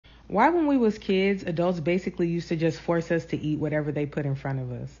Why, when we was kids, adults basically used to just force us to eat whatever they put in front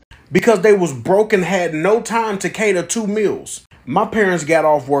of us? Because they was broke and had no time to cater 2 meals. My parents got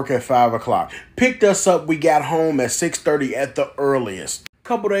off work at 5 o'clock. Picked us up, we got home at 6:30 at the earliest.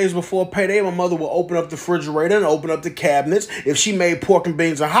 Couple days before payday, my mother would open up the refrigerator and open up the cabinets. If she made pork and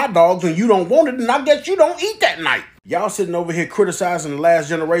beans and hot dogs and you don't want it, then I guess you don't eat that night. Y'all sitting over here criticizing the last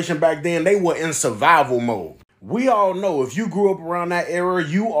generation back then. They were in survival mode. We all know if you grew up around that era,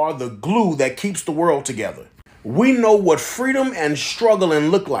 you are the glue that keeps the world together. We know what freedom and struggling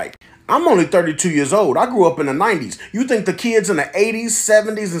look like. I'm only 32 years old. I grew up in the 90s. You think the kids in the 80s,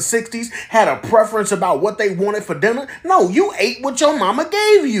 70s, and 60s had a preference about what they wanted for dinner? No, you ate what your mama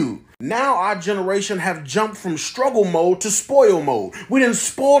gave you. Now our generation have jumped from struggle mode to spoil mode. We done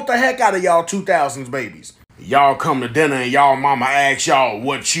spoiled the heck out of y'all 2000s babies. Y'all come to dinner and y'all mama asks y'all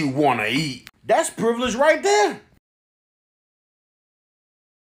what you want to eat. That's privilege right there.